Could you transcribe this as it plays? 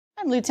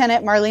I'm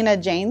Lieutenant Marlena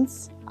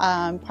Janes.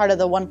 I'm part of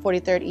the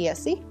 143rd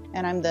ESC,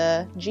 and I'm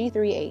the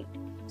G38.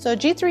 So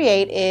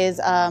G38 is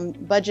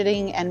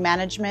budgeting and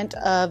management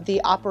of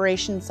the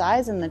operation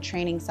side and the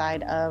training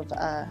side of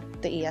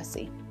the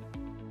ESC.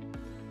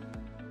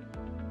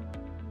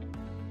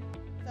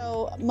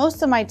 So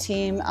most of my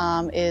team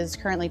is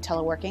currently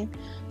teleworking.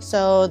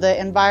 So the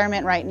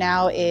environment right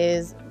now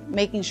is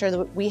making sure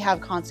that we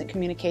have constant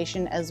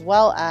communication as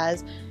well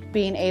as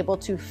being able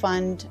to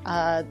fund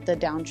the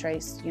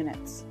downtrace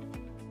units.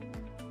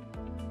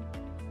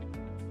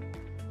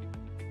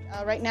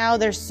 Right now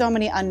there's so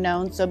many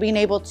unknowns, so being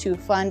able to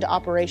fund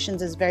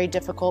operations is very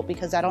difficult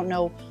because I don't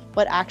know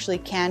what actually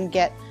can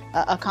get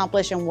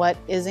accomplished and what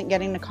isn't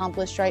getting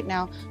accomplished right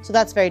now, so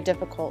that's very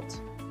difficult.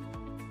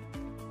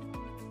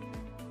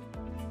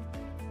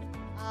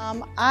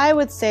 I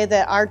would say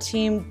that our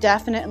team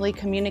definitely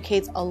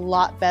communicates a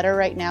lot better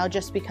right now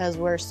just because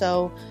we're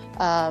so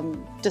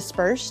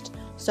dispersed.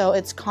 So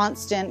it's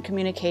constant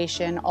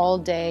communication all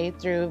day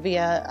through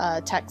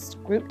via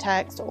text, group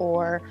text,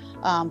 or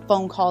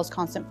phone calls,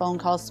 constant phone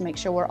calls to make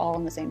sure we're all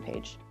on the same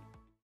page.